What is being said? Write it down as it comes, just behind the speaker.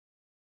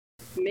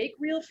make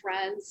real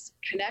friends,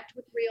 connect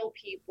with real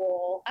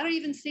people. I don't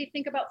even say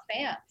think about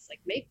fans, like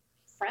make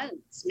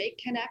friends, make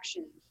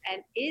connections,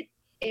 and it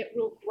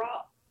will grow.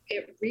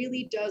 It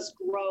really does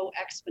grow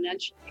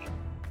exponentially.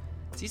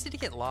 It's easy to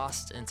get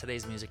lost in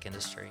today's music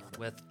industry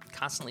with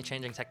constantly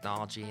changing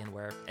technology and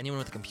where anyone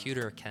with a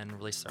computer can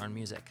release their own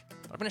music.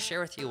 But I'm going to share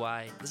with you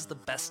why this is the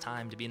best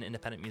time to be an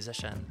independent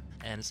musician,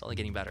 and it's only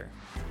getting better.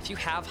 If you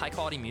have high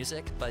quality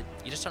music, but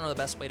you just don't know the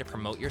best way to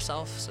promote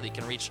yourself so that you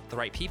can reach the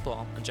right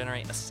people and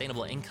generate a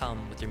sustainable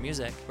income with your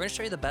music, we're going to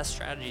show you the best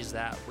strategies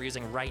that we're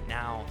using right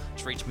now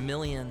to reach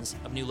millions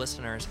of new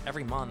listeners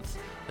every month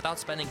without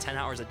spending 10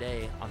 hours a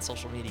day on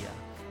social media.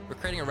 We're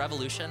creating a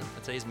revolution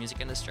in today's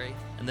music industry,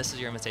 and this is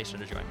your invitation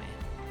to join me.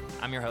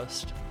 I'm your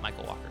host,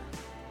 Michael Walker.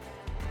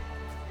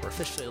 We're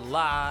officially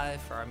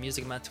live for our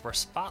Music Mentor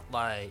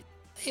Spotlight.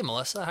 Hey,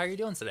 Melissa, how are you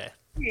doing today?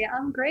 Hey,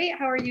 I'm great.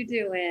 How are you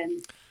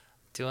doing?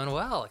 Doing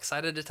well.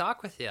 Excited to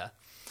talk with you.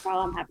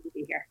 Well, I'm happy to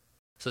be here.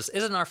 So this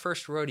isn't our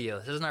first rodeo.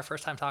 This isn't our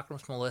first time talking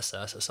with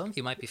Melissa, so some of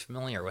you might be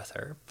familiar with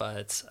her,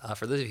 but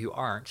for those of you who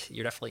aren't,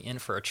 you're definitely in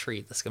for a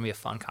treat. This is going to be a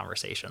fun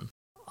conversation.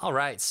 All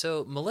right,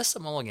 so Melissa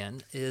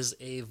Mulligan is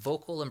a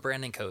vocal and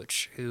branding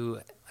coach who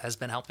has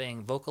been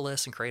helping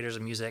vocalists and creators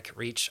of music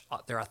reach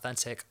their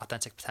authentic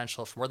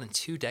potential for more than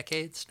 2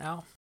 decades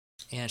now.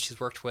 And she's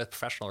worked with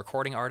professional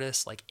recording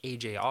artists like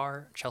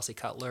AJR, Chelsea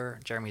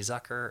Cutler, Jeremy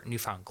Zucker,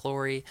 Newfound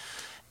Glory,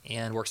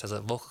 and works as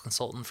a vocal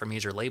consultant for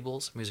major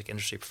labels, music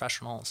industry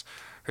professionals.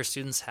 Her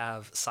students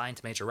have signed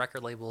to major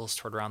record labels,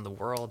 toured around the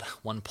world,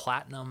 won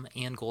platinum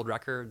and gold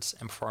records,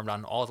 and performed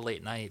on all the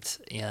late night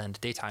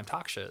and daytime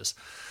talk shows.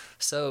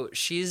 So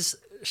she's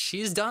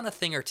done a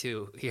thing or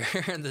two here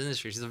in the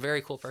industry. She's a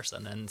very cool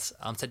person.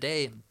 And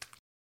today,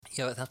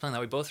 that's something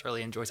that we both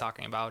really enjoy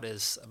talking about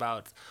is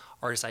about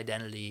artist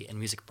identity and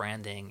music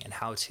branding and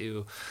how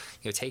to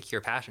take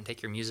your passion,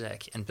 take your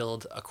music and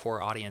build a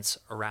core audience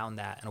around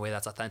that in a way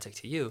that's authentic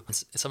to you. And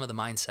some of the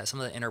mindset, some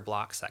of the inner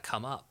blocks that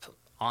come up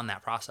on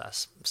that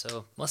process.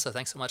 So Melissa,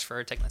 thanks so much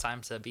for taking the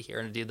time to be here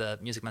and to do the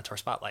Music Mentor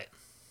Spotlight.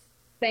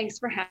 Thanks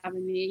for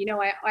having me.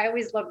 I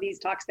always love these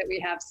talks that we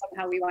have.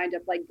 Somehow we wind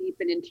up like deep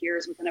and in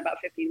tears within about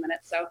 15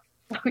 minutes. So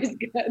always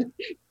good.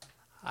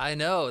 I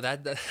know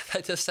that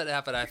just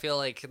happen. I feel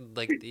like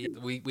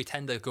we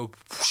tend to go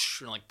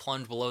whoosh, and like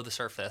plunge below the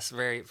surface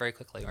very, very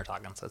quickly when we're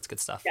talking. So it's good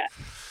stuff. Yeah.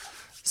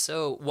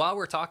 So while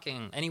we're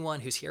talking, anyone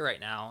who's here right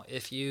now,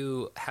 if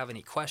you have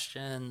any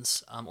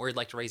questions or you'd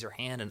like to raise your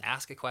hand and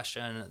ask a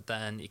question,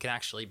 then you can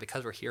actually,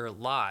 because we're here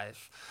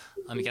live,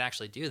 you can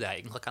actually do that.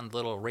 You can click on the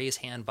little raise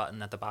hand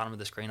button at the bottom of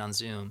the screen on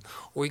Zoom,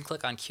 or you can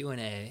click on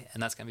Q&A,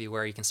 and that's going to be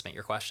where you can submit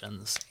your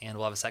questions. And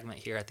we'll have a segment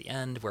here at the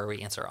end where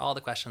we answer all the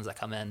questions that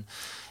come in.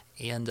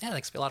 And yeah,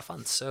 that's going to be a lot of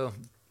fun. So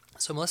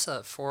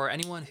Melissa, for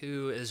anyone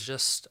who is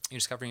just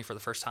discovering you for the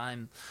first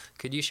time,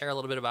 could you share a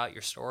little bit about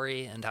your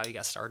story and how you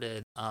got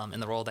started in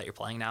the role that you're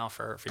playing now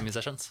for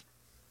musicians?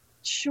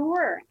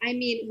 Sure.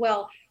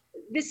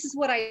 This is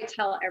what I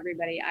tell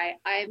everybody.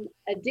 I'm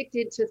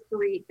addicted to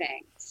 3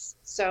 things.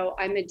 So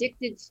I'm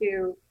addicted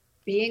to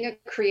being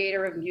a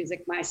creator of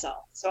music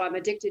myself. So I'm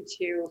addicted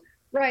to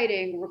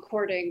writing,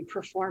 recording,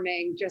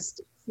 performing,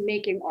 just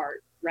making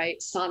art,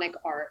 right? Sonic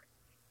art.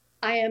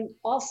 I am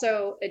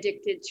also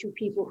addicted to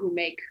people who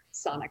make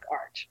sonic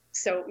art.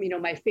 So,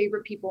 my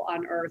favorite people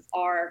on earth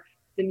are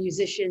the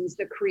musicians,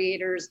 the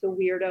creators, the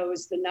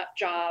weirdos, the nut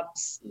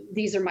jobs.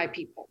 These are my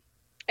people.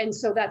 And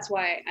so that's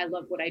why I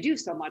love what I do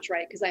so much,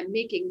 right? Because I'm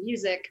making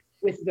music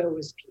with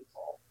those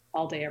people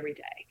all day, every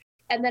day.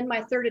 And then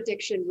my third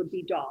addiction would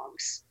be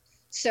dogs.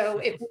 So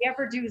if we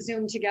ever do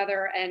Zoom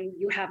together and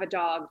you have a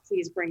dog,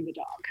 please bring the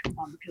dog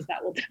because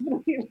that will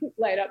definitely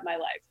light up my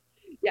life.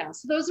 Yeah,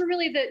 so those are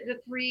really the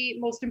 3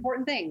 most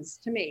important things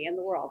to me in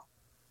the world.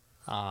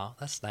 Oh,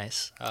 that's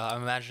nice.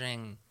 I'm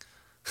imagining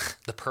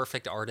the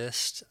perfect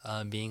artist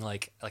being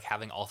like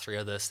having all 3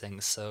 of those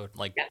things. So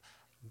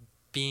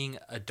being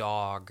a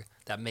dog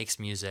that makes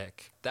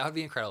music, that would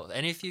be incredible. If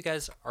any of you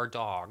guys are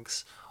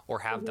dogs or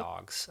have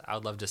dogs, I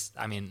would love to.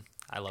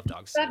 I love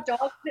dogs. That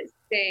dogs that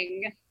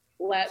sing,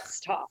 let's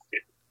talk.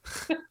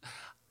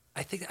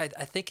 I think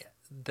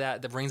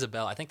that rings a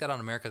bell. I think that on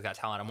America's Got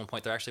Talent at one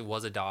point there actually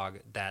was a dog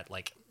that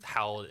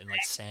howled and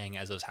sang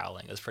as it was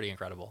howling. It was pretty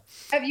incredible.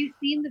 Have you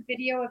seen the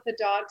video of the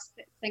dog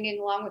singing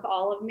along with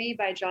All of Me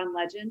by John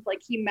Legend?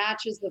 He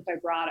matches the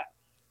vibrato.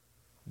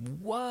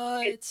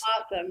 What? It's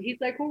awesome. He's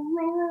like,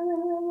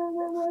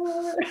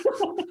 roar.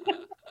 So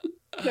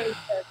good.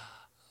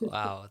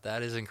 Wow,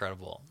 that is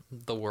incredible.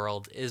 The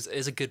world is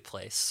a good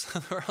place.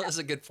 The world is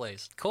a good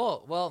place.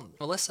 Cool. Well,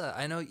 Melissa,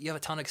 I know you have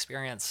a ton of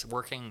experience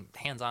working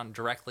hands-on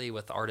directly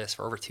with artists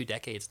for over 2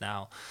 decades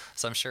now.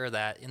 So I'm sure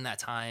that in that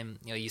time,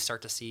 you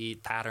start to see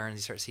patterns,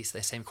 you start to see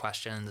the same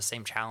questions, the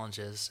same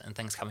challenges and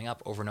things coming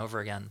up over and over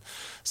again.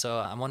 So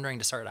I'm wondering,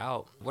 to start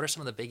out, what are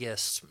some of the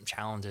biggest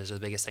challenges or the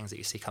biggest things that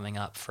you see coming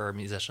up for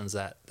musicians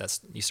that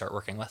you start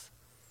working with?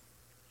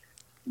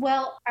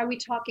 Well, are we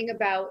talking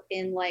about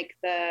in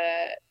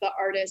the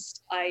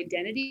artist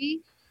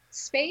identity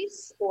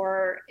space,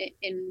 or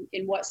in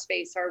what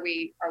space are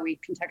we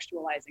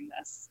contextualizing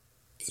this?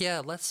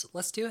 Yeah,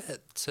 let's do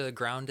it to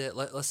ground it.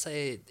 Let's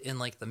say in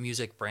like the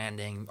music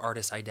branding,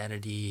 artist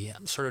identity,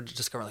 sort of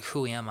discover like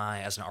who am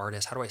I as an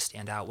artist? How do I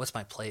stand out? What's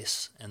my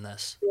place in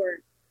this? Sure.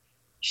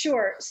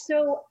 Sure.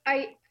 So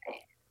I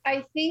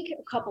think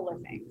a couple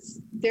of things.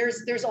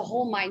 There's a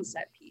whole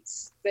mindset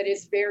piece that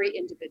is very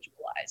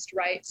individualized,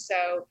 right?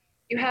 So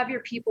you have your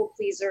people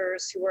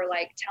pleasers who are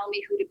like, tell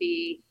me who to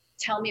be,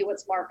 tell me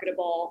what's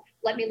marketable,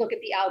 let me look at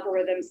the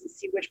algorithms and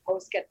see which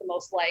posts get the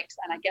most likes,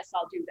 and I guess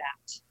I'll do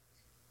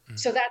that. Mm.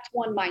 So that's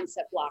one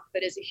mindset block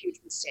that is a huge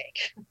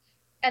mistake.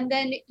 And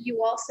then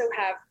you also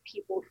have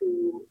people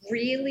who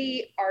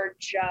really are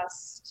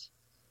just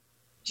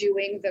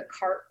doing the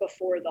cart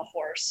before the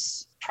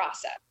horse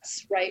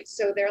process, right?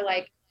 So they're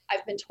like,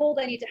 I've been told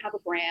I need to have a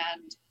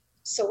brand,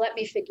 so let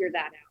me figure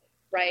that out,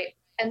 right?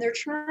 And they're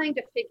trying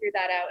to figure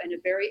that out in a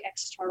very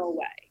external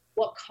way.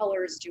 What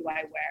colors do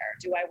I wear?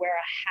 Do I wear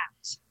a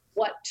hat?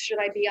 What should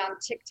I be on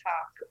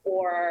TikTok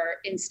or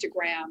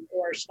Instagram,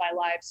 or should I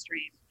live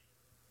stream?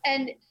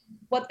 And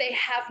what they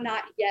have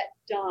not yet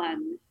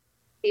done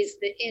is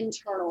the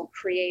internal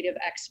creative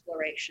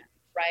exploration,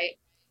 right?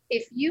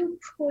 If you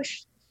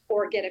push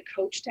or get a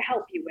coach to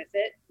help you with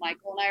it,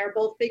 Michael and I are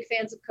both big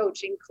fans of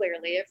coaching,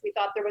 clearly. If we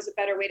thought there was a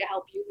better way to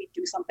help you, we'd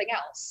do something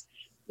else.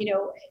 You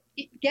know,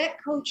 get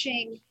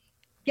coaching,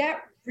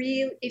 get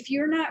real. If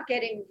you're not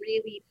getting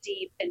really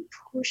deep and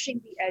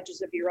pushing the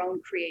edges of your own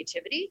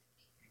creativity,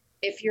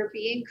 if you're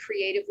being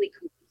creatively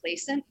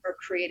complacent or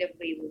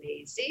creatively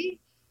lazy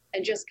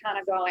and just kind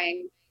of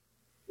going,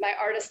 my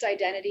artist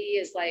identity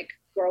is like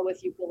girl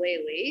with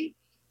ukulele,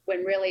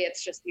 when really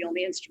it's just the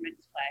only instrument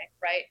you play,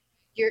 right?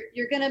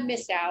 You're going to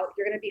miss out.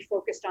 You're going to be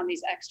focused on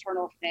these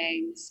external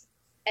things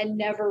and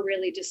never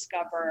really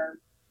discover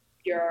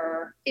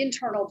your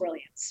internal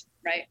brilliance,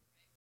 right?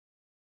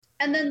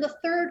 And then the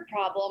third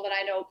problem, and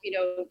I know,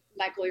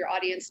 Michael, your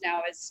audience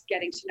now is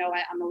getting to know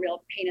I'm a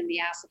real pain in the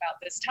ass about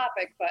this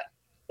topic, but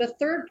the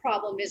third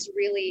problem is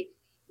really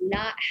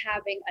not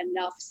having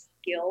enough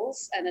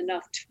skills and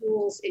enough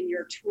tools in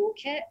your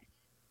toolkit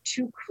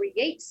to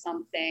create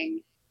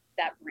something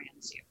that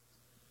brands you.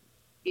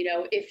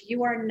 If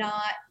you are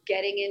not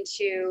getting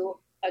into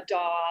a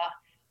DAW,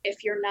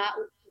 if you're not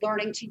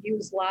learning to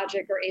use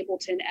Logic or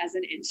Ableton as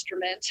an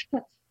instrument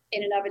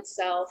in and of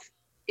itself,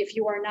 if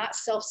you are not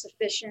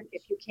self-sufficient,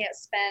 if you can't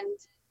spend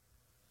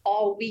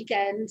all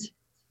weekend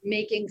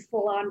making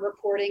full-on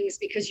recordings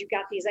because you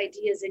got these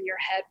ideas in your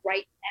head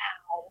right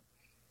now,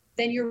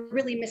 then you're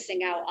really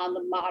missing out on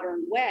the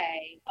modern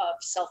way of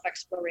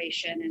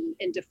self-exploration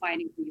and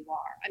defining who you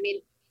are. I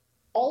mean,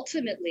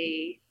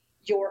 ultimately,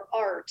 your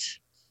art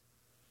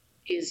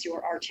is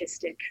your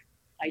artistic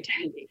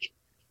identity.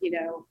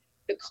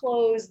 The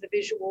clothes, the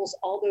visuals,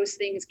 all those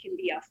things can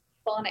be a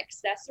fun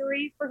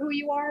accessory for who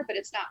you are, but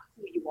it's not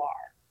who you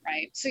are,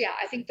 right? So yeah,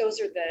 I think those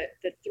are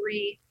the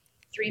three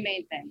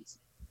main things.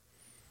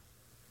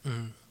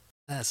 Mm.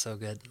 That's so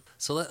good.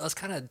 So let's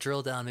kind of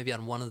drill down maybe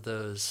on one of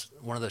those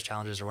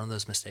challenges or one of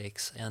those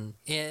mistakes. And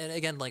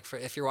again, like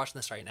if you're watching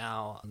this right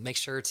now, make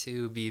sure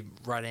to be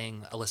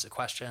writing a list of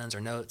questions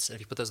or notes. If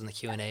you put those in the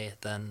Q&A,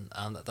 then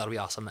that'll be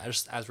awesome.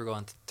 Just as we're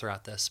going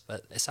throughout this,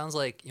 but it sounds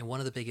like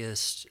one of the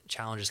biggest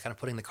challenges, kind of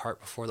putting the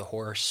cart before the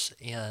horse,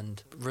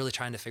 and really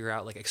trying to figure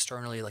out like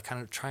externally, like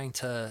kind of trying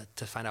to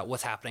find out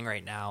what's happening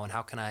right now and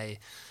how can I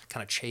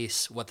kind of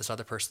chase what this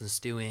other person's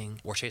doing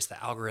or chase the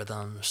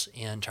algorithms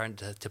and trying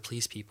to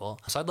please people.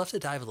 So I'd love to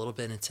dive a little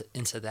bit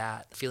into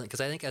that feeling, because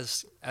I think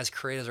as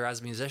creatives or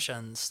as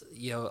musicians,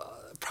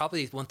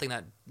 probably one thing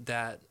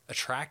that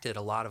attracted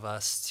a lot of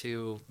us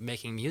to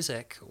making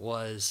music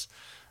was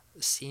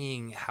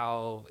seeing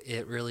how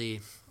it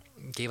really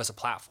gave us a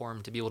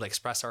platform to be able to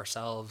express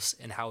ourselves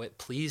and how it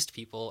pleased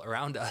people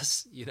around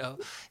us, and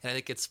I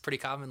think it's pretty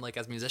common, like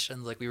as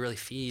musicians, like we really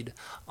feed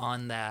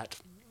on that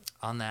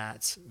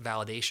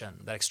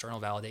validation, that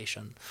external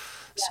validation.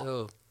 Yeah.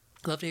 So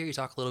I'd love to hear you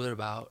talk a little bit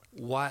about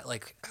why,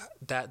 like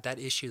that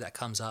issue that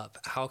comes up.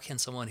 How can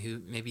someone who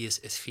maybe is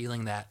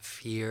feeling that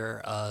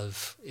fear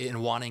of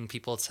in wanting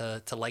people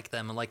to like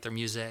them and like their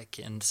music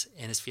and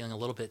is feeling a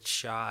little bit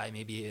shy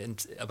maybe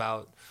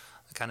about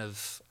kind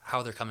of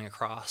how they're coming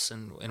across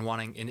and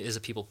wanting and is a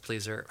people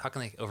pleaser, how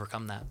can they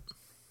overcome that?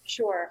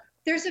 Sure.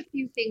 There's a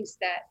few things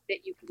that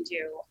you can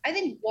do. I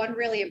think one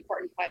really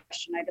important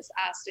question I just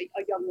asked a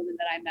young woman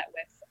that I met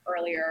with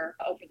earlier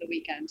over the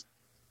weekend.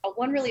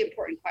 One really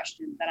important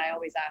question that I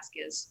always ask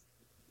is,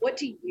 what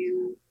do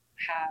you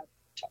have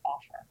to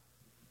offer?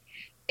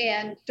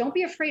 And don't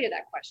be afraid of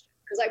that question,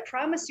 because I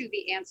promise you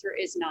the answer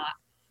is not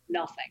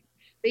nothing.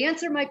 The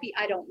answer might be,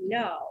 I don't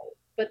know,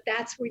 but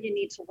that's where you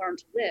need to learn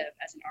to live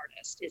as an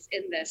artist, is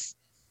in this,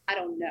 I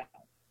don't know.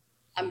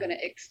 I'm going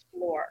to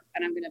explore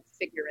and I'm going to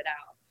figure it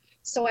out.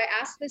 So I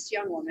asked this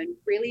young woman,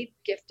 really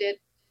gifted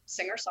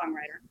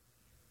singer-songwriter,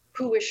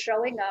 who was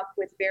showing up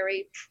with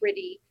very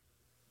pretty,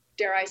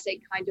 dare I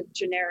say, kind of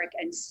generic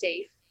and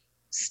safe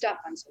stuff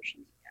on social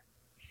media.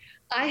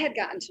 I had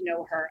gotten to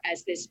know her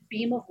as this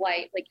beam of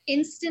light. Like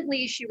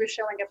instantly she was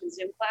showing up in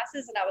Zoom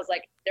classes and I was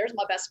like, there's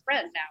my best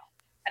friend now.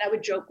 And I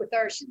would joke with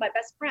her, she's my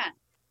best friend.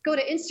 go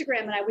to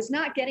Instagram and I was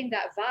not getting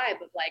that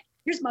vibe of like,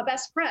 here's my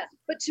best friend.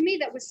 But to me,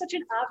 that was such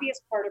an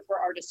obvious part of her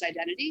artist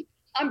identity.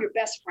 I'm your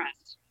best friend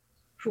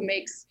who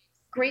makes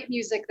great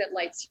music that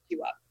lights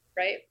you up,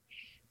 right?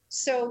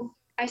 So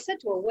I said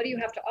to her, what do you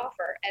have to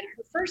offer? And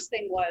her first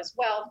thing was,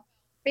 well,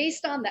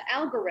 based on the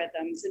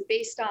algorithms and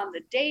based on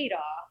the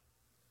data,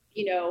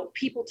 you know,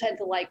 people tend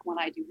to like when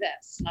I do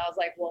this. And I was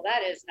like, well,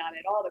 that is not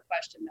at all the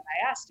question that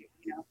I asked you,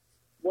 you know,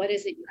 what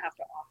is it you have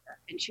to offer?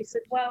 And she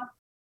said, well,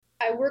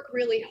 I work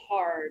really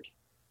hard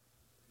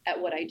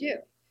at what I do.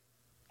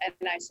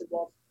 And I said,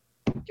 well,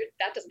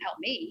 that doesn't help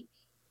me.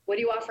 What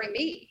are you offering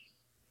me?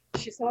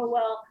 She said, oh,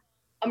 well,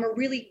 I'm a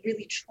really,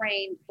 really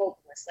trained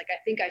vocalist. Like, I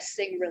think I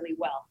sing really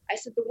well. I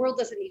said, the world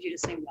doesn't need you to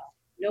sing well.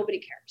 Nobody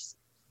cares,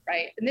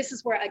 right? And this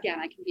is where, again,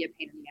 I can be a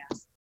pain in the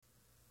ass.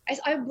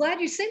 I'm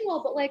glad you sing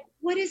well, but like,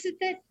 what is it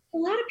that a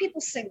lot of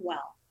people sing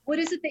well? What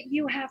is it that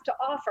you have to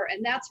offer?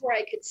 And that's where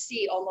I could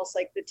see almost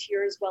like the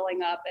tears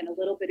welling up and a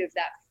little bit of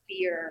that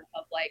fear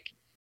of like,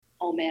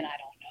 oh man, I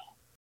don't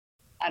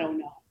know. I don't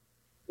know.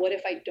 What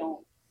if I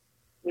don't?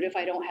 What if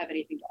I don't have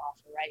anything to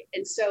offer, right?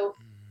 And so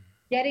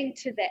getting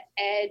to the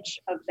edge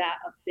of that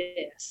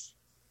abyss,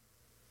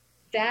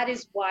 that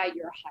is why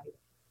you're hiding.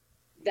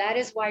 That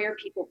is why you're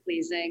people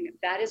pleasing.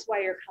 That is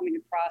why you're coming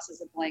across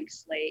as a blank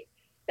slate.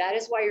 That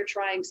is why you're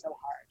trying so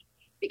hard,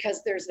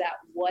 because there's that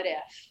what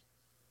if,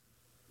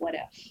 what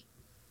if,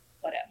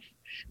 what if.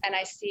 And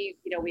I see,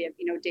 you know, we have,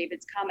 you know,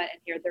 David's comment in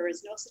here, there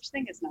is no such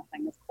thing as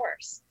nothing, of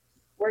course.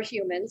 We're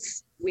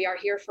humans. We are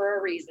here for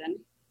a reason,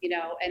 you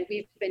know, and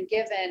we've been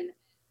given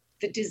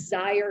the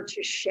desire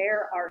to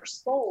share our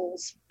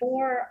souls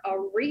for a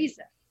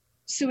reason.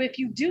 So if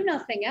you do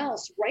nothing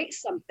else, write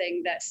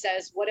something that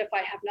says, what if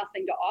I have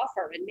nothing to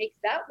offer, and make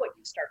that what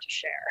you start to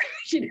share.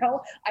 You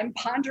know, I'm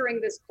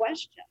pondering this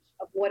question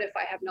of what if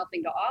I have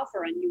nothing to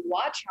offer, and you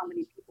watch how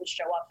many people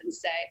show up and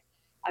say,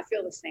 I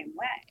feel the same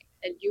way.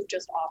 And you've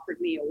just offered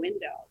me a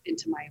window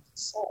into my own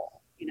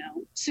soul, you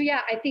know? So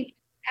yeah, I think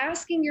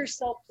asking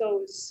yourself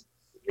those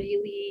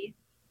really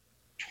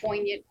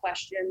poignant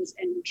questions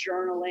and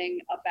journaling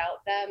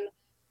about them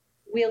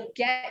will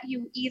get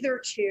you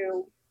either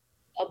to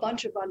a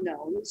bunch of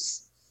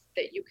unknowns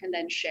that you can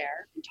then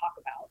share and talk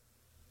about,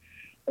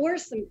 or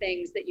some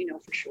things that you know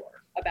for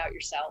sure about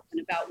yourself and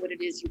about what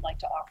it is you'd like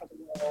to offer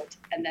the world.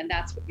 And then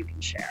that's what you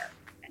can share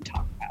and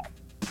talk about.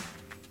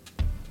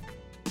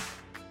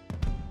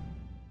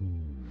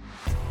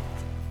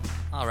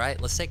 All right,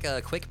 let's take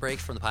a quick break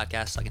from the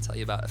podcast so I can tell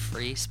you about a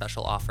free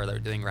special offer that we're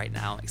doing right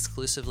now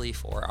exclusively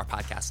for our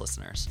podcast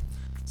listeners.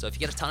 So if you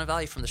get a ton of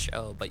value from the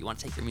show, but you want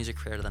to take your music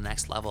career to the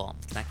next level,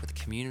 connect with a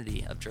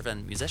community of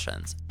driven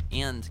musicians,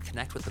 and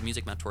connect with the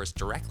music mentors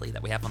directly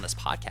that we have on this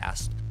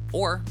podcast,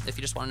 or if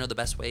you just want to know the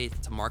best way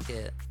to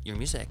market your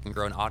music and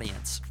grow an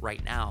audience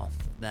right now,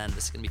 then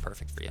this is going to be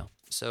perfect for you.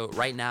 So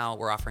right now,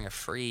 we're offering a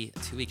free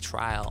 2-week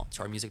trial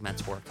to our Music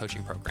Mentor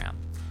coaching program.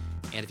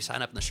 And if you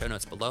sign up in the show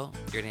notes below,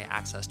 you're going to get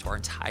access to our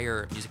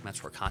entire Music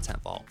Mentor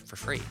content vault for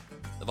free.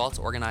 The vault's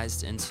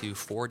organized into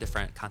 4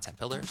 different content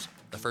pillars.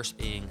 The first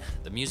being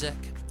the music,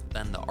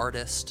 then the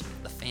artist,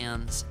 the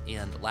fans,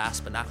 and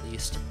last but not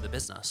least, the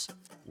business.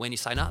 When you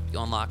sign up,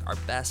 you'll unlock our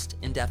best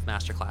in-depth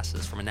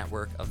masterclasses from a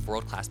network of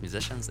world-class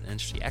musicians and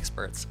industry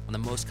experts on the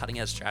most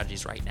cutting-edge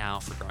strategies right now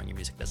for growing your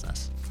music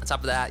business. On top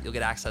of that, you'll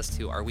get access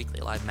to our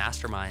weekly live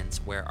masterminds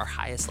where our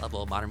highest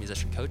level modern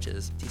musician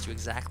coaches teach you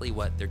exactly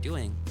what they're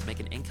doing to make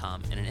an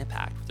income and an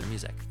impact with their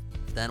music.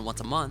 Then once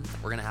a month,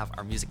 we're gonna have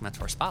our Music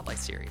Mentor Spotlight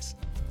series.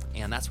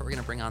 And that's where we're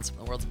gonna bring on some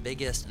of the world's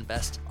biggest and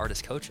best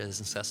artist coaches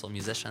and successful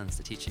musicians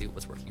to teach you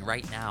what's working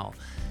right now.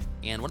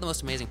 And one of the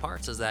most amazing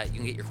parts is that you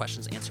can get your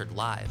questions answered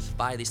live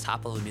by these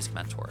top-level music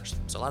mentors.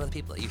 So a lot of the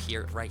people that you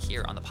hear right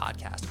here on the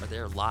podcast are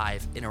there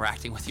live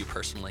interacting with you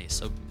personally.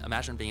 So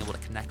imagine being able to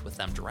connect with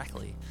them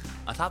directly.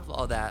 On top of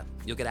all that,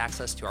 you'll get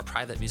access to our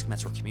private Music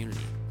Mentor community.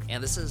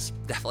 And this is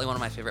definitely one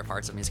of my favorite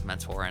parts of Music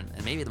Mentor,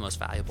 and maybe the most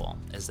valuable,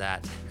 is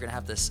that you're gonna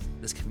have this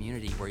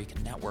community where you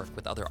can network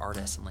with other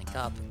artists and link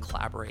up,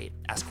 collaborate,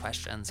 ask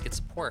questions, get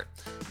support,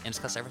 and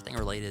discuss everything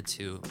related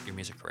to your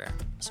music career.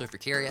 So if you're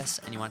curious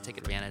and you want to take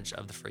advantage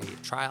of the free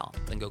trial,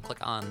 then go click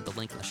on the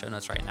link in the show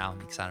notes right now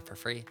and you can sign up for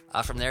free.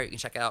 From there, you can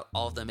check out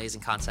all of the amazing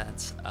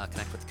content,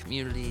 connect with the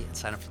community, and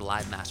sign up for the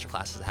live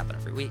masterclasses that happen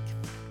every week.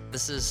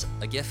 This is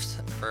a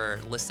gift for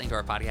listening to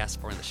our podcast,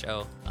 supporting the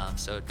show.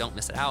 So don't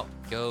miss it out.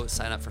 Go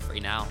sign up for free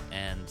now,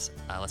 and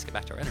let's get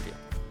back to our interview.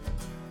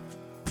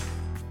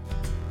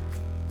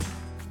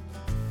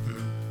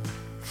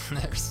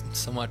 There's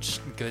so much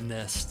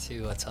goodness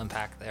to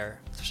unpack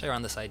there, especially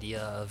around this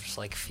idea of just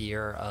like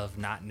fear of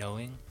not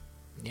knowing,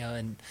 you know,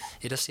 and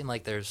it does seem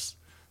like there's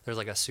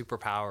like a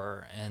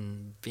superpower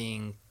in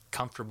being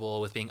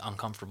comfortable with being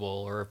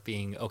uncomfortable, or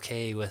being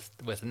okay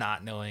with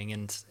not knowing,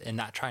 and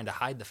not trying to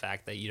hide the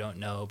fact that you don't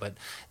know, but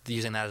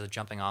using that as a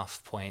jumping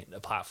off point, a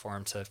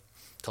platform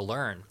to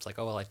learn. It's like,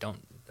 oh well, I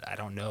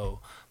don't know,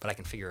 but I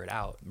can figure it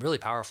out. Really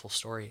powerful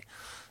story.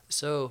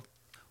 So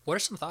what are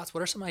some thoughts?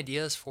 What are some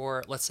ideas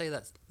for, let's say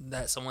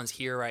that someone's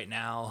here right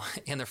now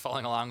and they're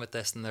following along with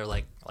this and they're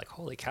like,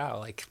 holy cow,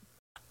 like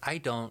I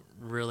don't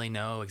really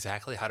know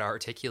exactly how to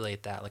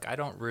articulate that. Like, I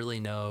don't really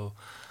know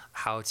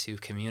how to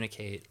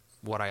communicate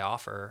what I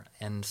offer.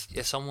 And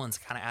if someone's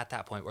kind of at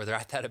that point where they're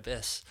at that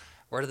abyss,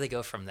 where do they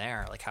go from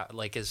there? Like, how,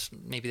 like, is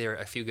maybe there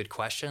are a few good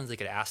questions they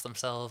could ask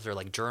themselves, or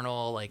like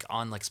journal, like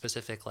on like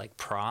specific like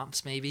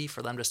prompts maybe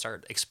for them to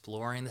start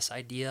exploring this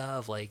idea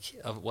of like,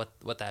 of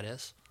what that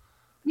is?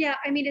 Yeah,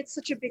 I mean, it's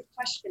such a big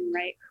question,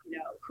 right?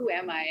 Who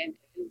am I, and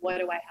what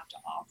do I have to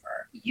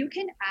offer? You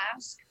can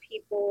ask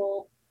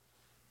people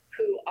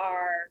who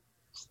are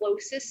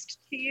closest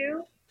to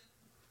you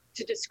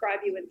to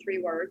describe you in 3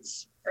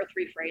 words or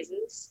 3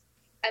 phrases.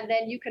 And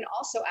then you can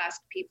also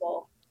ask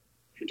people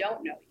who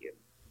don't know you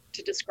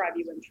to describe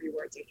you in 3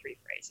 words or 3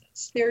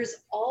 phrases. There's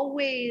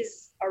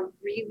always a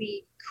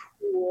really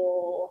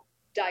cool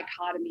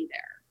dichotomy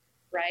there,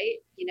 right?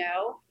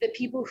 The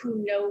people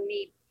who know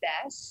me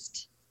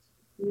best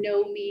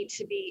know me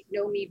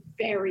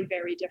very,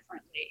 very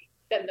differently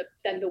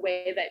than the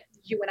way that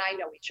you and I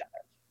know each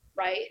other,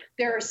 right?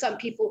 There are some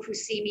people who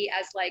see me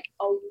as like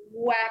a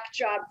whack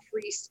job,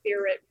 free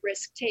spirit,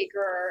 risk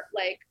taker,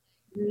 like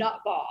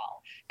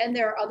nutball. And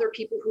there are other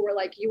people who are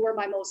like, you are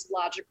my most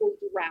logical,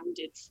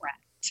 grounded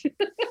friend.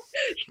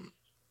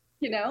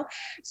 you know?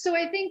 So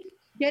I think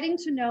getting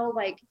to know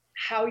like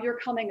how you're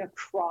coming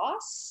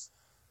across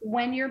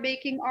when you're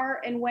making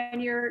art and when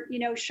you're,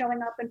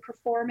 showing up and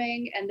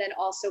performing, and then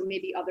also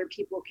maybe other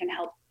people can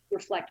help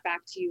reflect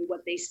back to you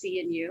what they see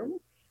in you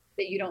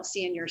that you don't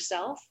see in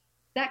yourself.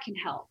 That can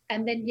help.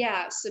 And then,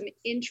 yeah, some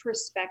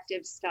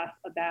introspective stuff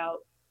about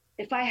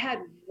if I had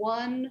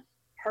one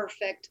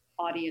perfect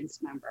audience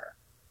member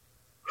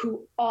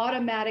who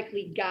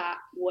automatically got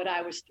what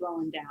I was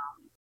throwing down,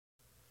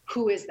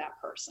 who is that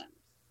person?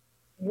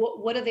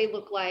 What do they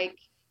look like?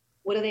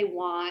 What do they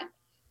want?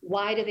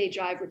 Why do they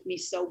jive with me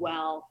so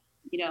well?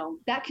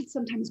 That could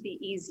sometimes be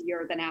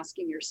easier than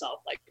asking yourself,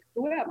 like,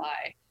 who am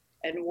I?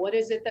 And what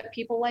is it that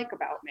people like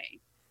about me?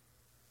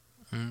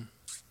 Mm.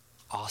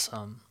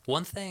 Awesome.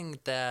 One thing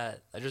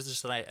that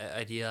just an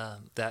idea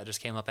that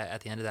just came up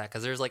at the end of that,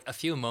 because there's like a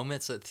few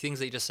moments, things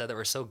that you just said that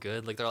were so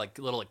good, like they're like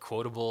little like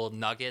quotable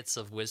nuggets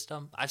of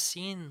wisdom. I've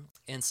seen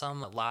in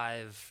some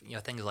live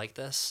things like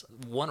this,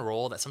 one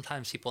role that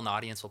sometimes people in the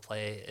audience will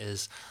play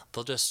is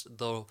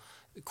they'll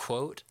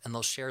quote and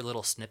they'll share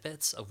little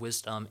snippets of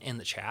wisdom in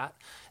the chat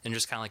and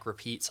just kind of like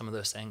repeat some of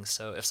those things.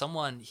 So if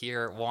someone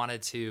here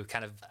wanted to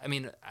kind of, I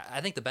mean,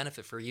 I think the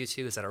benefit for you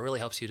too is that it really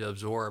helps you to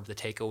absorb the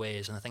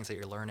takeaways and the things that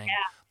you're learning. Yeah.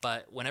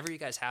 But whenever you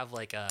guys have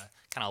like a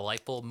kind of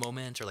light bulb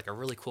moment or like a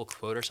really cool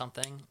quote or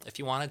something, if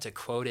you wanted to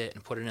quote it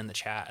and put it in the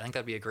chat, I think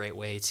that'd be a great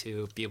way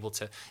to be able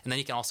to, and then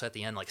you can also at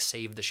the end like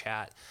save the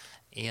chat,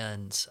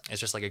 and it's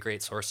just like a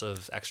great source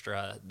of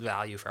extra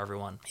value for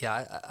everyone.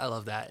 Yeah, I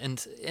love that. And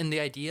the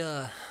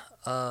idea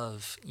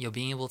of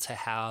being able to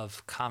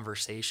have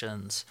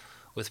conversations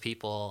with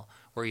people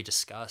where you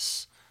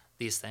discuss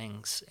these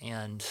things,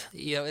 and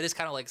it is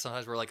kind of like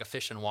sometimes we're like a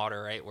fish in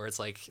water, right, where it's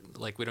like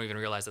we don't even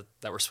realize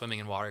that we're swimming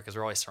in water because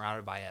we're always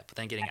surrounded by it, but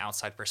then getting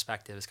outside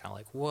perspective is kind of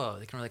like, whoa,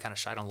 they can really kind of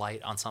shine a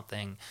light on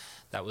something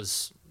that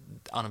was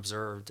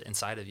unobserved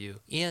inside of you.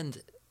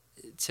 And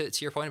to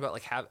your point about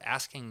like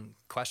asking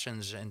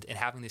questions and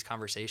having these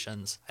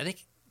conversations, I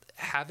think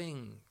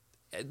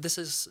this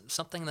is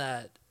something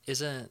that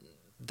isn't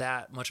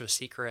that much of a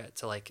secret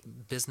to like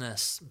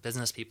business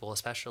people,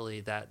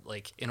 especially, that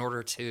like in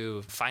order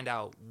to find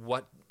out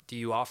what do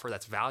you offer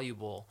that's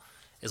valuable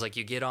is like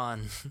you get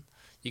on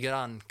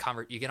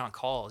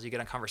calls, you get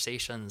on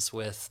conversations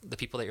with the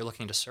people that you're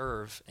looking to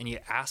serve, and you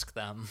ask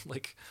them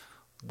like,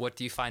 what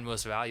do you find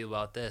most valuable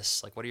about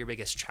this? Like, what are your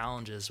biggest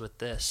challenges with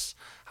this?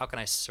 How can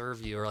I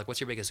serve you? Or like, what's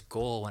your biggest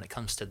goal when it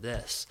comes to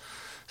this?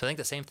 So I think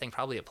the same thing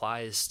probably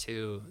applies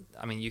to,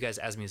 I mean, you guys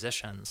as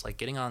musicians, like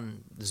getting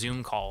on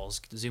Zoom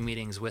calls, Zoom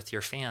meetings with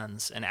your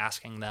fans and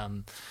asking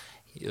them,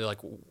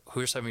 like, who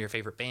are some of your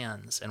favorite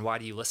bands and why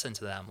do you listen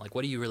to them? Like,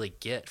 what do you really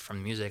get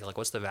from music? Like,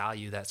 what's the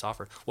value that's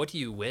offered? What do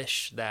you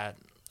wish that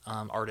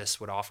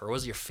artists would offer? What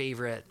was your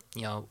favorite,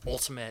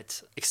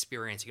 ultimate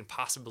experience you can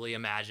possibly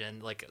imagine,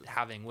 like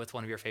having with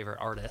one of your favorite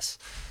artists?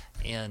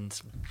 And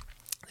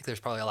I think there's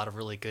probably a lot of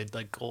really good,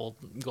 like gold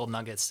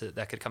nuggets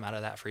that could come out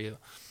of that for you.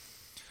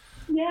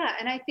 Yeah,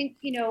 and I think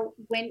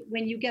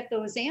when you get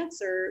those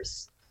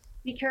answers,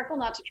 be careful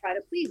not to try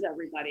to please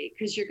everybody,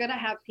 because you're going to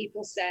have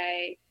people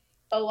say,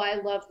 oh,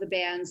 I love the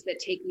bands that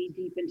take me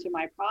deep into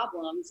my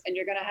problems. And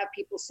you're going to have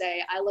people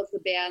say, I love the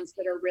bands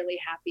that are really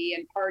happy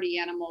and party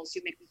animals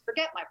who make me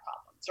forget my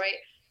problems, right?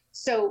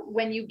 So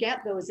when you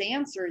get those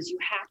answers, you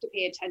have to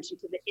pay attention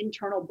to the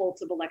internal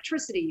bolts of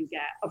electricity you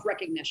get of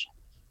recognition,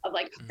 of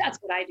like, that's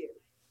what I do,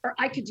 or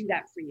I could do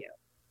that for you,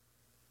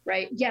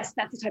 right? Yes,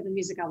 that's the type of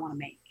music I want to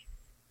make.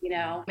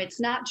 It's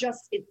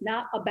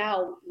not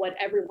about what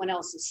everyone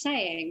else is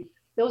saying.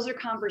 Those are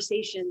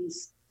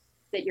conversations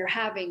that you're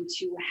having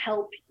to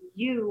help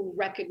you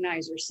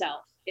recognize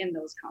yourself in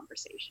those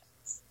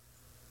conversations.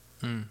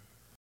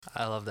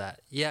 I love that.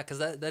 Yeah, because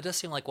that does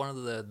seem like one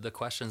of the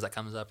questions that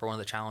comes up, or one of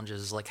the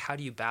challenges is like, how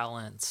do you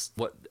balance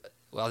what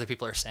what other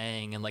people are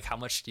saying, and like how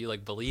much do you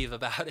like believe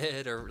about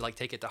it or like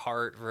take it to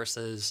heart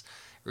versus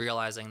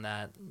realizing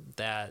that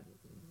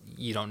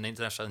you don't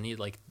necessarily need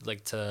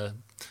like to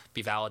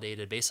be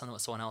validated based on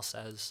what someone else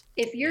says.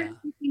 If you're Yeah.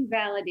 seeking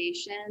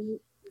validation,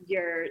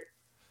 you're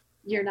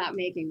you're not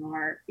making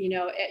art.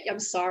 I'm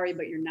sorry,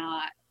 but you're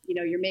not.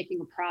 You're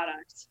making a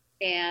product.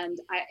 And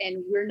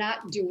we're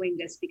not doing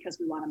this because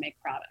we want to make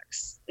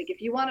products. Like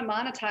if you want to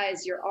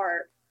monetize your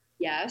art,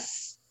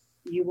 yes,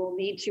 you will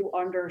need to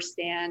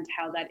understand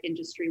how that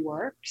industry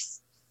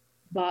works.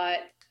 But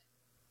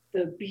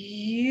the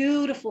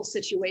beautiful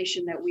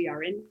situation that we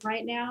are in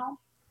right now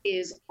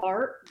is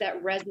art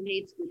that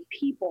resonates with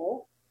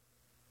people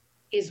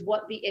is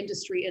what the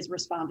industry is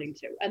responding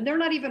to. And they're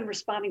not even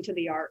responding to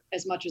the art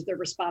as much as they're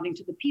responding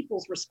to the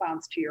people's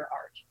response to your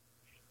art.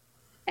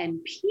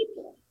 And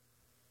people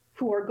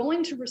who are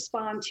going to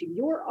respond to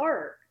your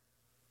art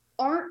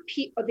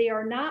they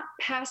are not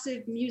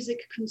passive music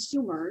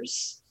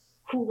consumers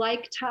who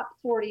like top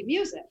 40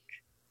 music.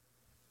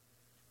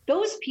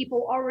 Those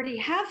people already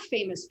have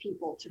famous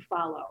people to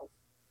follow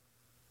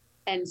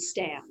and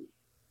stan,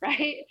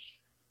 right?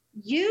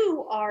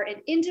 You are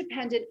an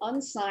independent,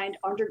 unsigned,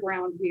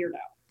 underground weirdo.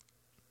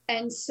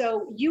 And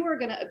so you are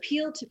going to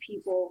appeal to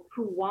people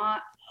who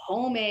want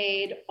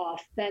homemade,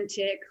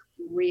 authentic,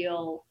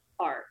 real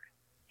art.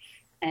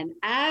 And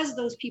as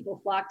those people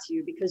flock to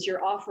you because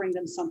you're offering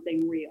them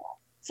something real,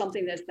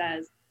 something that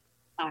says,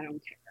 I don't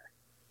care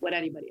what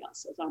anybody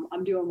else says.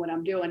 I'm doing what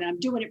I'm doing, and I'm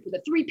doing it for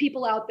the 3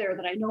 people out there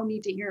that I know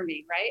need to hear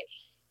me, right?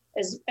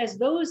 As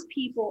those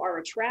people are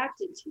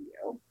attracted to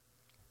you,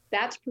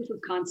 that's proof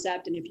of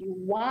concept. And if you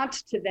want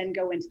to then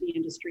go into the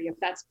industry, if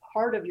that's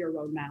part of your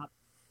roadmap,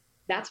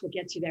 that's what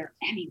gets you there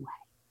anyway.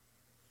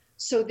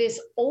 So this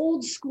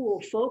old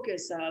school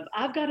focus of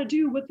I've got to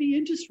do what the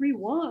industry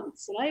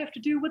wants and I have to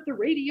do what the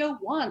radio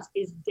wants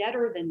is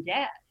deader than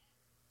dead.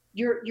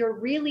 You're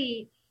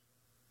really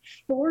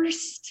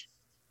forced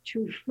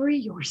to free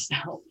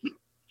yourself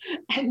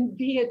and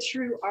be a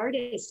true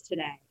artist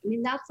today. I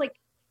mean, that's like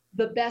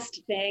the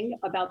best thing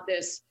about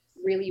this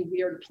really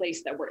weird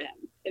place that we're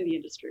in the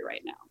industry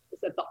right now, is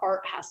that the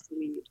art has to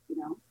lead,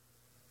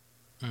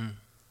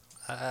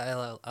 I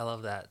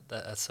love that.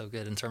 That's so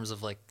good in terms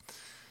of like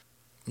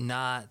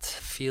not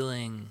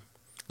feeling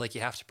like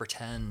you have to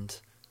pretend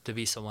to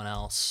be someone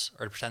else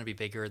or to pretend to be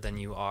bigger than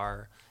you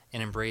are,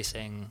 and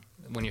embracing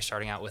when you're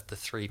starting out with the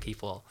 3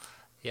 people.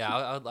 Yeah,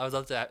 I would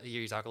love to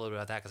hear you talk a little bit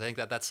about that, because I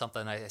think that's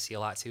something I see a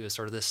lot too, is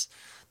sort of this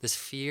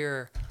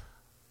fear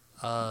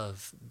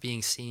of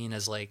being seen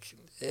as like,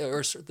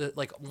 or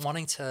like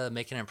wanting to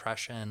make an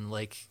impression,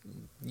 like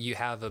you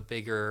have a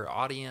bigger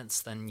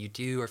audience than you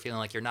do, or feeling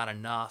like you're not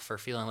enough, or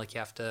feeling like you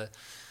have to,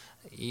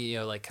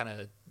 like kind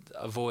of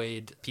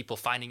avoid people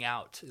finding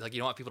out. Like you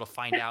don't want people to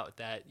find out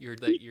that you're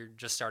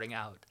just starting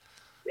out.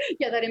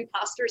 Yeah, that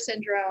imposter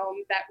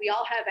syndrome that we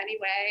all have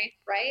anyway,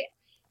 right?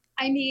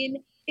 I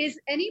mean, is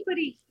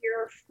anybody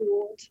here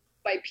fooled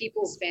by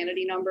people's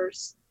vanity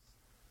numbers?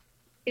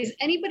 Is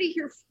anybody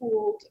here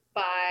fooled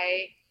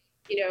by,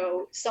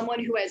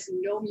 someone who has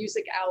no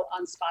music out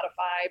on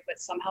Spotify, but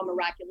somehow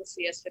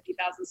miraculously has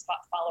 50,000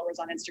 followers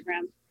on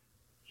Instagram?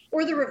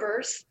 Or the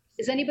reverse?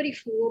 Is anybody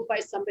fooled by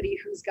somebody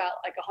who's got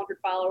like 100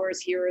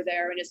 followers here or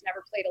there and has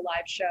never played a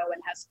live show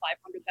and has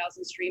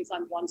 500,000 streams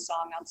on one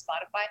song on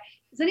Spotify?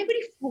 Is anybody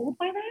fooled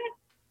by that?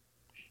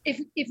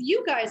 If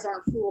you guys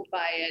aren't fooled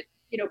by it,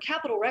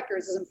 Capitol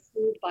Records isn't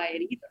fooled by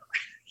it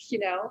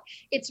either.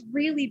 It's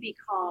really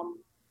become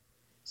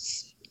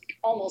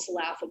almost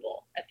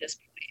laughable at this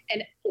point.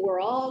 And we're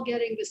all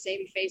getting the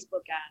same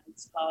Facebook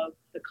ads of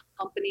the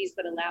companies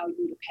that allow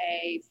you to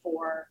pay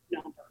for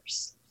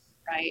numbers,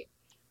 right?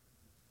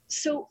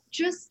 So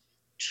just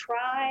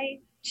try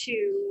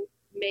to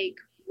make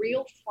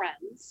real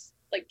friends,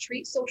 like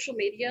treat social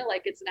media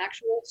like it's an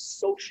actual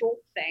social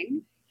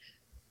thing.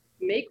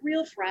 Make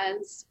real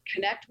friends,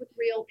 connect with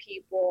real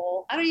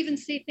people. I don't even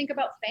think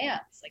about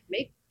fans, like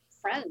make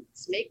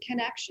friends, make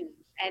connections,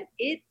 and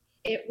it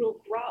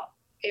will grow.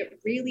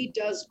 It really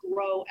does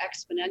grow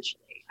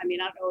exponentially. I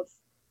mean, I don't know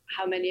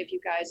how many of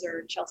you guys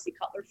are Chelsea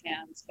Cutler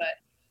fans,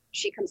 but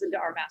she comes into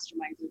our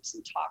mastermind groups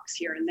and talks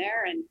here and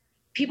there, and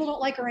people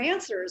don't like her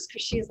answers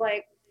because she's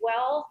like,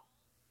 well,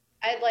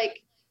 I had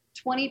like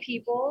 20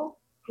 people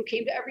who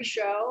came to every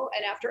show,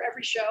 and after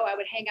every show, I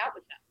would hang out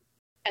with them.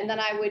 And then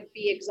I would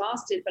be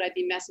exhausted, but I'd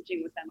be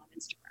messaging with them on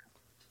Instagram.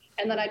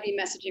 And then I'd be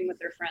messaging with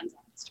their friends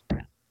on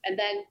Instagram. And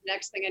then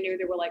next thing I knew,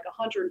 there were like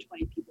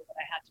 120 people that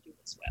I had to do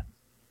this with.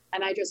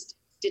 And I just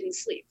didn't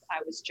sleep.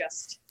 I was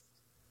just,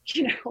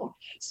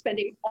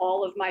 spending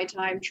all of my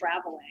time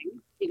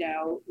traveling,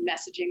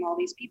 messaging all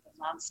these people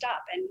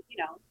nonstop. And,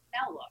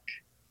 now look,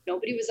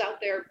 nobody was out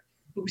there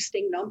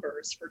boosting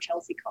numbers for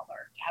Chelsea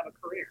Cutler to have a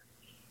career.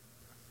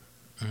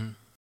 Mm-hmm.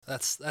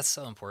 That's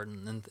so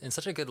important, and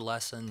such a good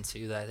lesson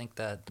too that I think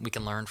that we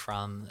can learn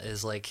from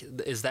is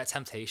that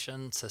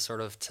temptation to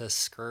sort of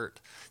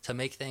to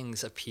make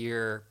things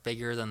appear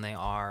bigger than they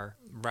are,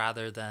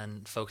 rather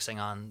than focusing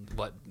on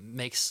what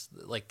makes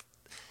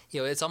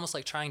it's almost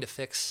like trying to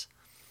fix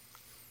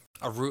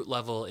a root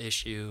level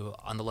issue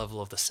on the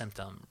level of the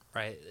symptom,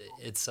 right?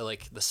 It's so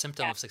like the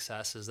symptom Yeah. of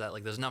success is that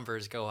like those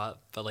numbers go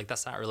up, but like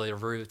that's not really the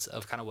root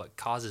of kind of what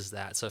causes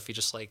that. So if you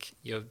just like,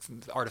 you know,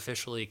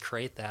 artificially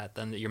create that,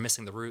 then you're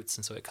missing the roots,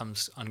 and so it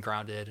comes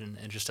ungrounded and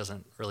it just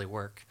doesn't really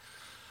work.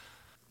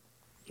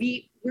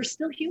 We're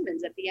still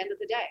humans at the end of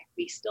the day.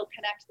 We still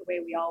connect the way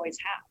we always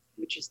have,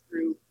 which is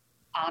through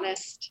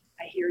honest,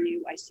 I hear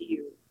you, I see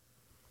you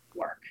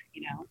work,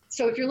 you know?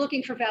 So if you're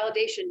looking for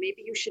validation,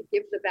 maybe you should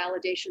give the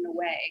validation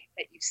away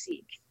that you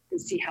seek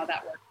and see how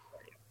that works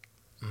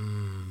for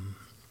you.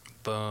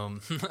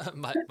 Boom.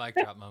 Mic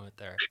drop moment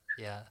there.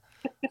 Yeah.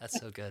 That's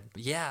so good.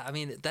 Yeah, I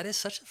mean, that is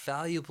such a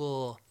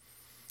valuable,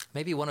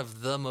 maybe one of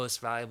the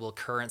most valuable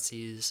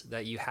currencies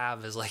that you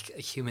have as like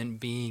a human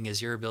being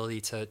is your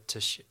ability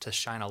to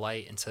shine a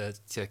light and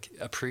to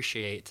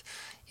appreciate.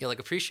 You know, like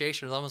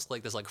appreciation is almost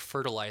like this like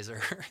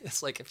fertilizer.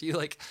 It's like if you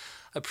like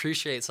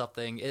appreciate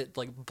something, it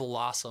like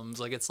blossoms.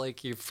 Like it's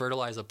like you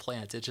fertilize a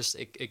plant.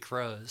 It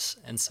grows.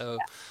 And so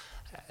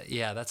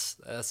yeah, that's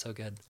so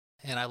good.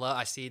 And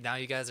I see now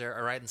you guys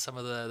are writing some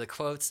of the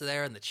quotes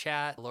there in the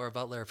chat. Laura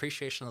Butler,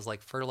 appreciation is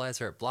like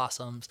fertilizer, it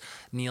blossoms.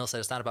 Neil said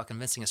it's not about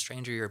convincing a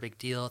stranger you're a big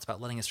deal. It's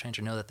about letting a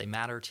stranger know that they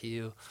matter to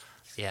you.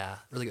 Yeah,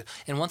 really good.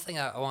 And one thing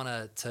I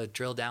want to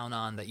drill down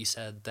on that you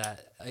said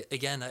that,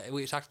 again,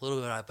 we talked a little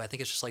bit about it, but I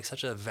think it's just like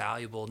such a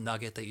valuable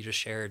nugget that you just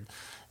shared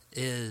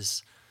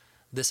is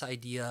this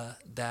idea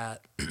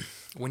that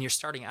when you're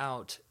starting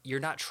out, you're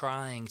not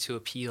trying to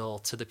appeal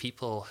to the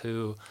people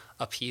who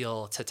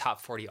appeal to top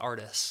 40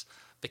 artists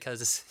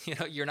because you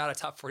know you're not a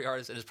top 40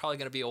 artist and it's probably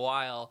going to be a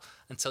while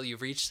until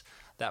you've reached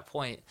that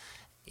point.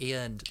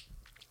 And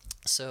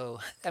so,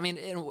 I mean,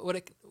 and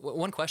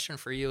one question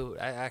for you,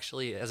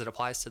 actually, as it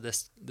applies to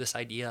this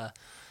idea,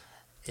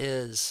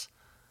 is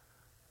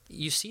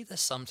you see this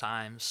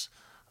sometimes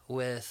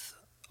with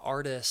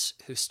artists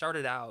who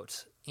started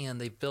out and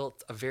they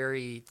built a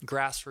very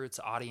grassroots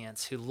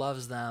audience who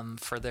loves them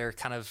for their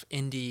kind of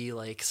indie,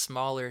 like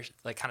smaller,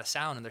 like kind of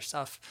sound and their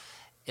stuff.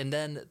 And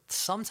then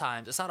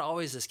sometimes it's not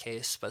always this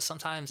case, but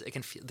sometimes they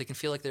can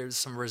feel like there's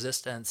some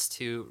resistance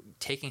to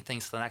taking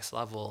things to the next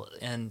level,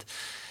 and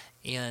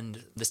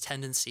this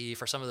tendency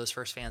for some of those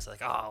first fans,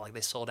 like, oh, like they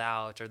sold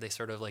out, or they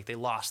sort of like they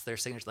lost their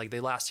signature, like they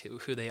lost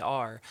who they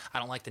are. I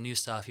don't like the new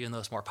stuff, even though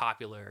it's more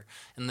popular.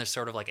 And there's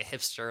sort of like a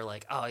hipster,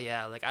 like, oh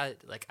yeah, I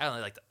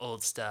only like the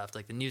old stuff,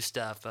 like the new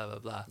stuff, blah blah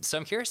blah. So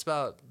I'm curious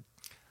about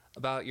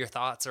your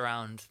thoughts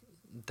around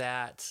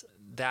that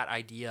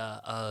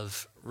idea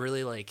of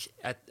really like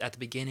at the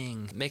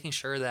beginning making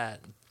sure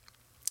that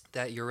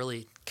you're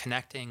really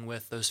connecting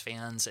with those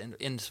fans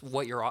and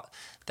what you're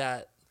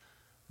that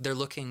they're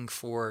looking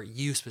for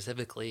you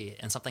specifically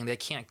and something they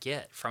can't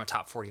get from a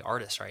top 40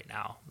 artist right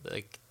now.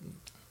 Like,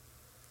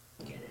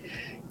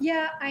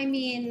 Yeah, I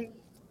mean,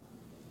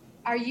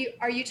 are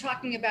you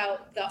talking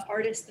about the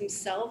artists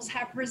themselves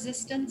have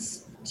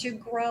resistance to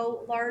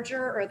grow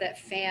larger, or that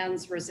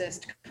fans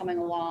resist coming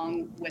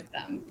along with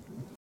them?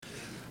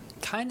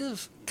 kind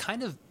of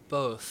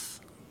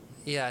both.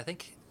 Yeah, I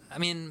think, I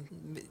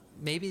mean,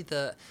 maybe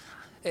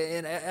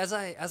and as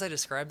I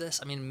describe this,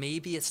 I mean,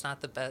 maybe it's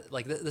not the best.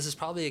 Like this is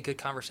probably a good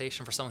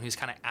conversation for someone who's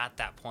kind of at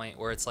that point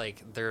where it's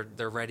like they're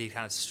ready to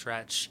kind of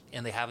stretch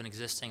and they have an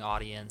existing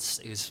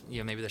audience who's, you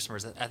know, maybe there's some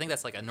I think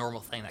that's like a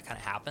normal thing that kind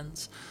of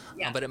happens.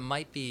 Yeah. But it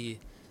might be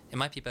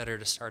better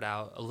to start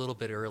out a little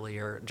bit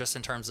earlier, just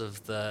in terms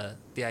of the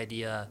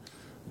idea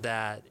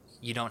that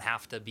you don't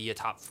have to be a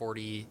top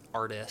 40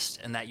 artist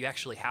and that you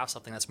actually have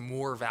something that's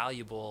more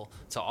valuable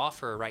to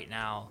offer right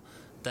now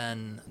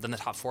than the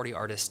top 40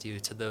 artists do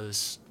to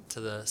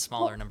the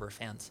smaller Well, number of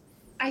fans.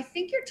 I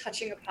think you're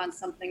touching upon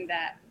something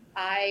that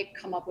I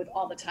come up with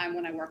all the time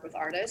when I work with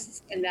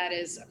artists, and that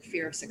is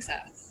fear of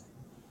success.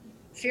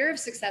 Fear of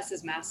success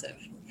is massive.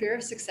 Fear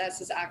of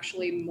success is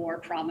actually more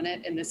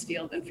prominent in this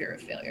field than fear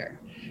of failure,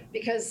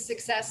 because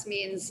success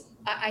means,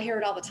 I hear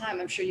it all the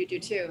time, I'm sure you do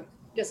too.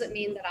 Does it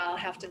mean that I'll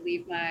have to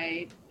leave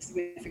my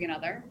significant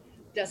other?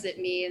 Does it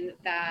mean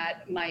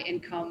that my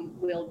income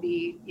will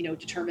be,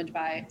 determined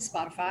by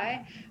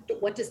Spotify?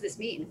 But what does this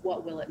mean?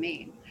 What will it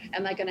mean?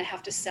 Am I going to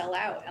have to sell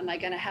out? Am I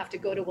going to have to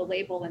go to a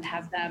label and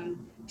have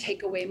them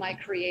take away my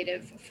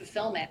creative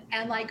fulfillment?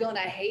 Am I going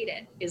to hate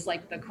it? Is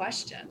like the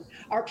question.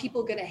 Are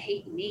people going to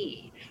hate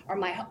me?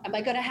 Am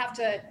I going to have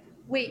to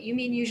wait, you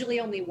mean usually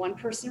only one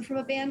person from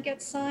a band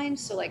gets signed?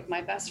 So like my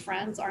best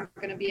friends aren't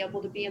going to be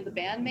able to be in the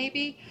band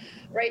maybe,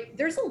 right?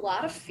 There's a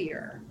lot of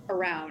fear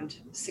around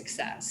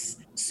success.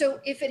 So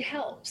if it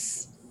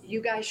helps,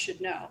 you guys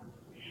should know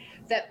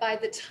that by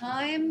the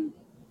time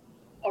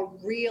a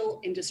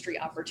real industry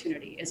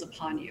opportunity is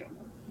upon you,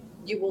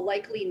 you will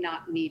likely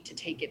not need to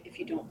take it if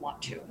you don't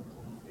want to.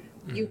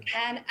 You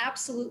can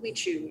absolutely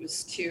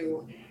choose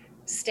to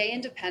stay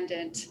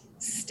independent,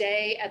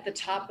 stay at the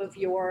top of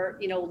your,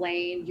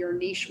 lane, your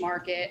niche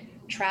market,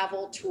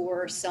 travel,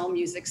 tour, sell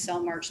music,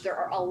 sell merch. There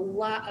are a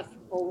lot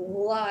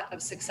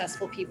of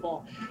successful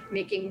people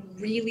making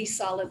really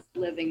solid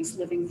livings,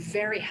 living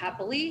very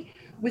happily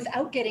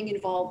without getting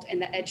involved in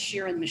the Ed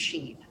Sheeran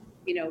machine,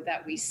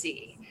 that we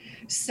see.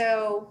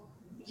 So,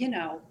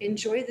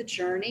 enjoy the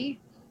journey,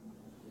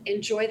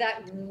 enjoy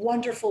that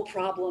wonderful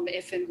problem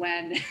if and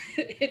when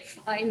it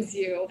finds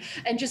you,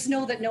 and just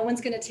know that no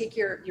one's going to take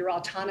your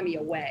autonomy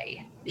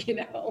away.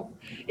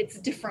 It's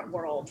a different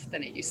world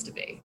than it used to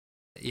be.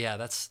 Yeah,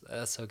 that's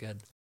so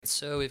good.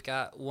 So we've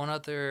got one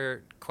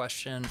other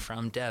question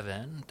from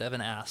Devin.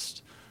 Devin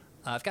asked,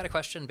 I've got a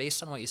question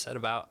based on what you said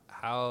about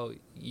how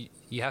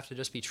you have to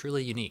just be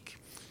truly unique.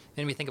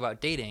 Made me think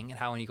about dating and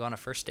how when you go on a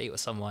first date with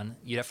someone,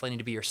 you definitely need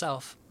to be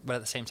yourself, but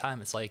at the same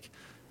time, it's like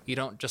you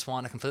don't just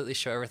want to completely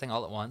show everything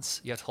all at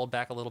once. You have to hold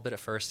back a little bit at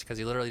first because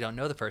you literally don't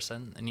know the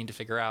person and need to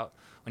figure out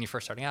when you're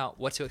first starting out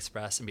what to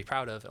express and be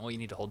proud of and what you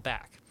need to hold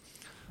back.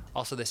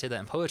 Also, they say that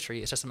in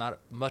poetry, it's just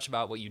much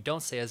about what you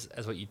don't say as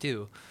what you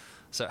do.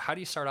 So how do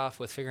you start off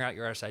with figuring out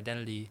your artist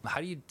identity?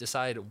 How do you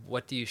decide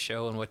what do you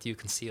show and what do you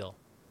conceal?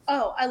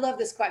 Oh, I love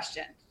this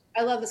question.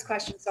 I love this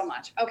question so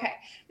much. Okay,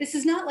 this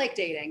is not like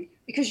dating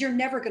because you're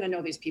never going to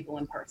know these people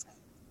in person.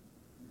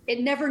 It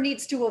never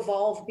needs to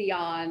evolve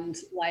beyond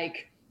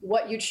like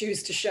what you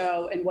choose to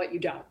show and what you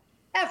don't,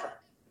 ever.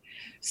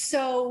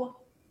 So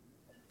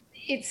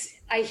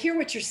I hear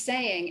what you're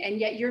saying, and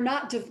yet you're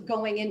not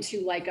going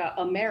into like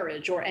a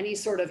marriage or any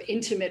sort of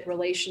intimate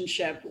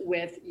relationship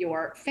with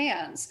your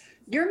fans.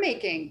 You're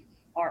making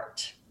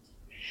art.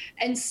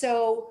 And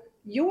so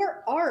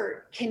your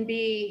art can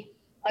be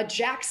a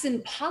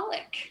Jackson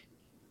Pollock.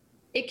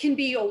 It can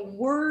be a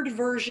word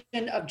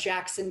version of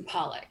Jackson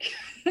Pollock,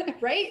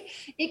 right?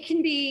 It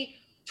can be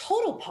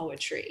total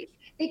poetry.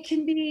 It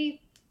can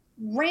be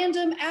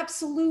random,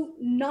 absolute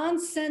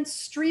nonsense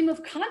stream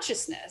of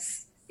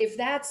consciousness, if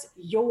that's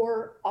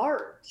your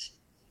art,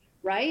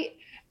 right?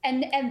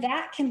 And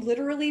that can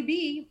literally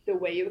be the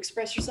way you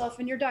express yourself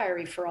in your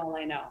diary, for all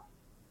I know,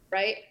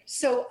 right?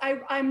 So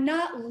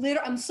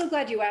I'm so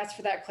glad you asked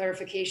for that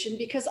clarification,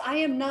 because I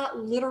am not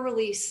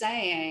literally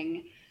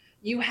saying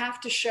you have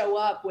to show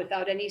up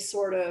without any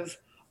sort of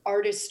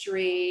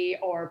artistry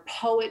or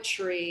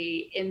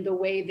poetry in the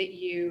way that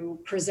you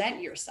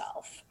present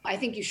yourself. I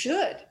think you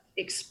should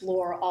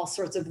explore all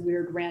sorts of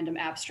weird, random,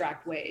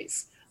 abstract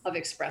ways of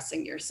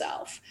expressing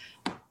yourself.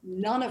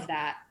 None of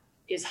that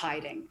is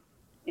hiding,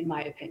 in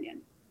my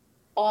opinion.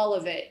 All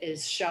of it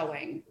is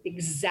showing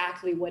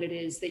exactly what it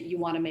is that you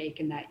want to make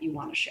and that you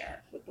want to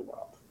share with the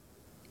world.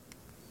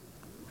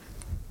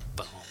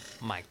 Boom.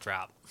 Mic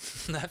drop.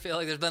 I feel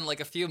like there's been like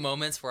a few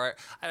moments where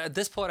at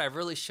this point I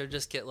really should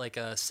just get like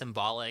a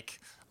symbolic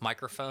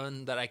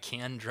microphone that I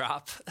can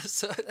drop.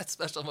 So at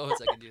special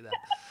moments I can do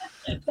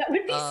that. That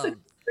would be such a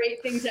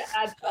great thing to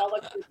add to all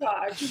of your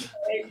talks.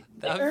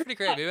 That would be pretty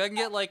great. Maybe I can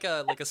get like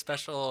a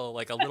special,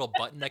 like a little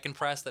button I can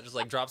press that just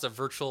like drops a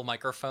virtual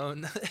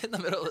microphone in the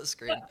middle of the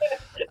screen.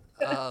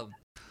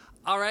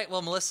 All right.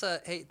 Well, Melissa,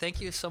 hey,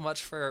 thank you so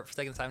much for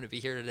taking the time to be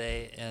here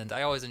today. And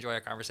I always enjoy our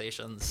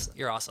conversations.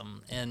 You're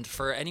awesome. And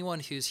for anyone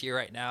who's here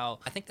right now,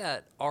 I think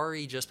that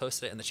Ari just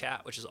posted it in the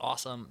chat, which is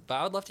awesome. But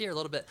I would love to hear a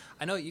little bit.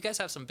 I know you guys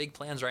have some big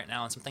plans right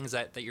now and some things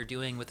that you're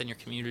doing within your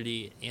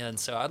community. And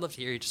so I'd love to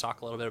hear you just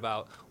talk a little bit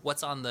about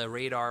what's on the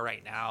radar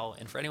right now.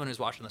 And for anyone who's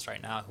watching this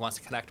right now who wants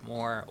to connect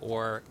more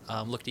or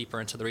look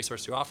deeper into the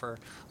resource you offer,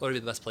 what would be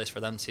the best place for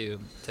them to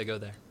go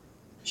there?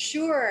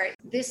 Sure.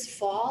 This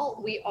fall,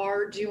 we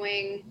are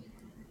doing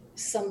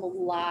some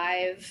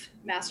live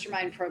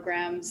mastermind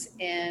programs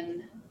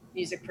in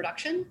music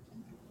production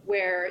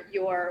where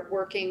you're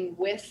working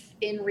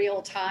in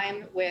real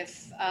time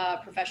with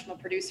professional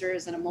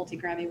producers and a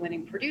multi-Grammy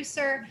winning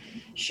producer,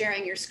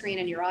 sharing your screen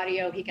and your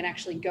audio. He can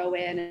actually go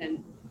in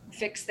and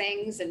fix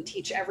things and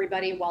teach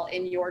everybody while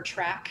in your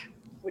track,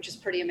 which is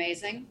pretty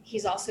amazing.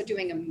 He's also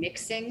doing a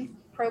mixing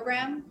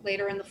program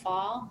later in the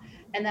fall.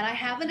 And then I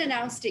haven't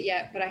announced it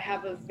yet, but I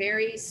have a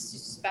very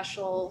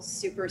special,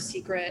 super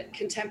secret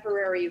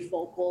contemporary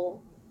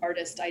vocal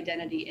artist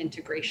identity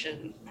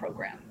integration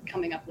program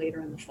coming up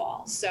later in the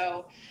fall.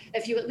 So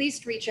if you at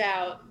least reach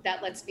out,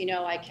 that lets me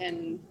know I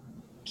can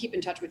keep in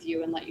touch with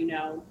you and let you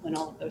know when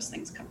all of those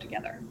things come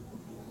together.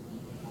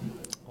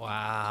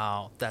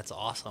 Wow, that's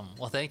awesome.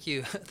 Well, thank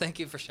you. Thank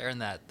you for sharing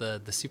that,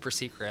 the super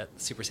secret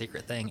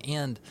thing.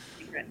 And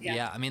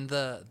yeah, I mean,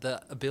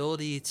 the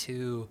ability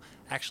to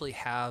actually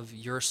have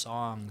your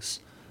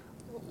songs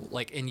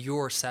like in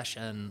your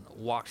session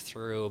walked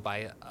through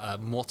by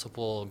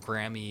multiple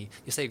Grammy,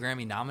 you say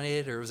Grammy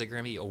nominated, or was it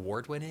Grammy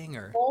award winning,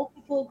 or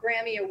multiple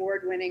Grammy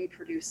award winning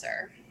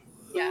producer?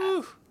 Yeah.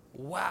 Ooh,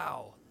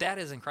 wow, that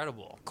is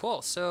incredible.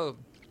 Cool. So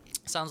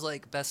sounds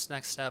like best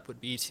next step would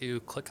be to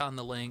click on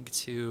the link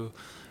to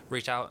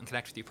reach out and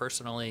connect with you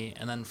personally,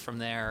 and then from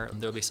there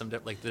there'll be some the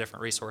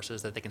different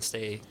resources that they can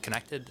stay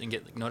connected and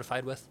get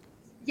notified with.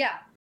 Yeah.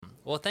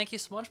 Well, thank you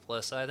so much,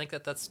 Melissa. I think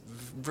that's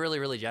really,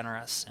 really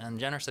generous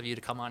of you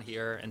to come on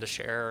here and to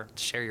share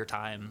your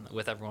time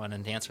with everyone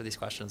and to answer these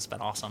questions. It's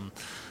been awesome.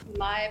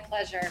 My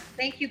pleasure.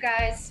 Thank you,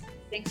 guys.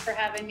 Thanks for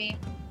having me.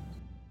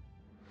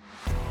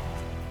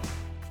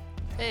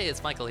 Hey,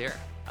 it's Michael here.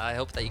 I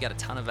hope that you got a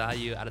ton of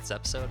value out of this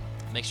episode.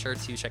 Make sure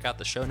to check out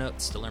the show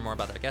notes to learn more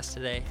about our guest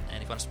today. And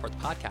if you want to support the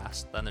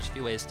podcast, then there's a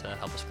few ways to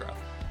help us grow.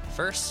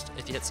 First,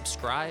 if you hit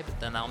subscribe,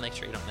 then that'll make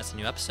sure you don't miss a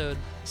new episode.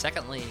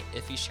 Secondly,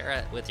 if you share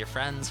it with your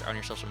friends or on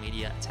your social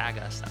media, tag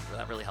us.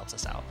 That really helps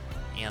us out.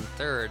 And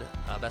third,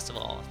 best of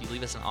all, if you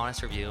leave us an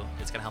honest review,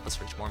 it's going to help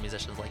us reach more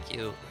musicians like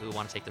you who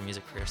want to take their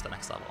music careers to the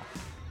next level.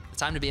 The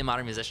time to be a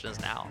modern musician is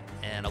now,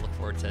 and I look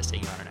forward to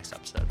seeing you on our next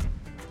episode.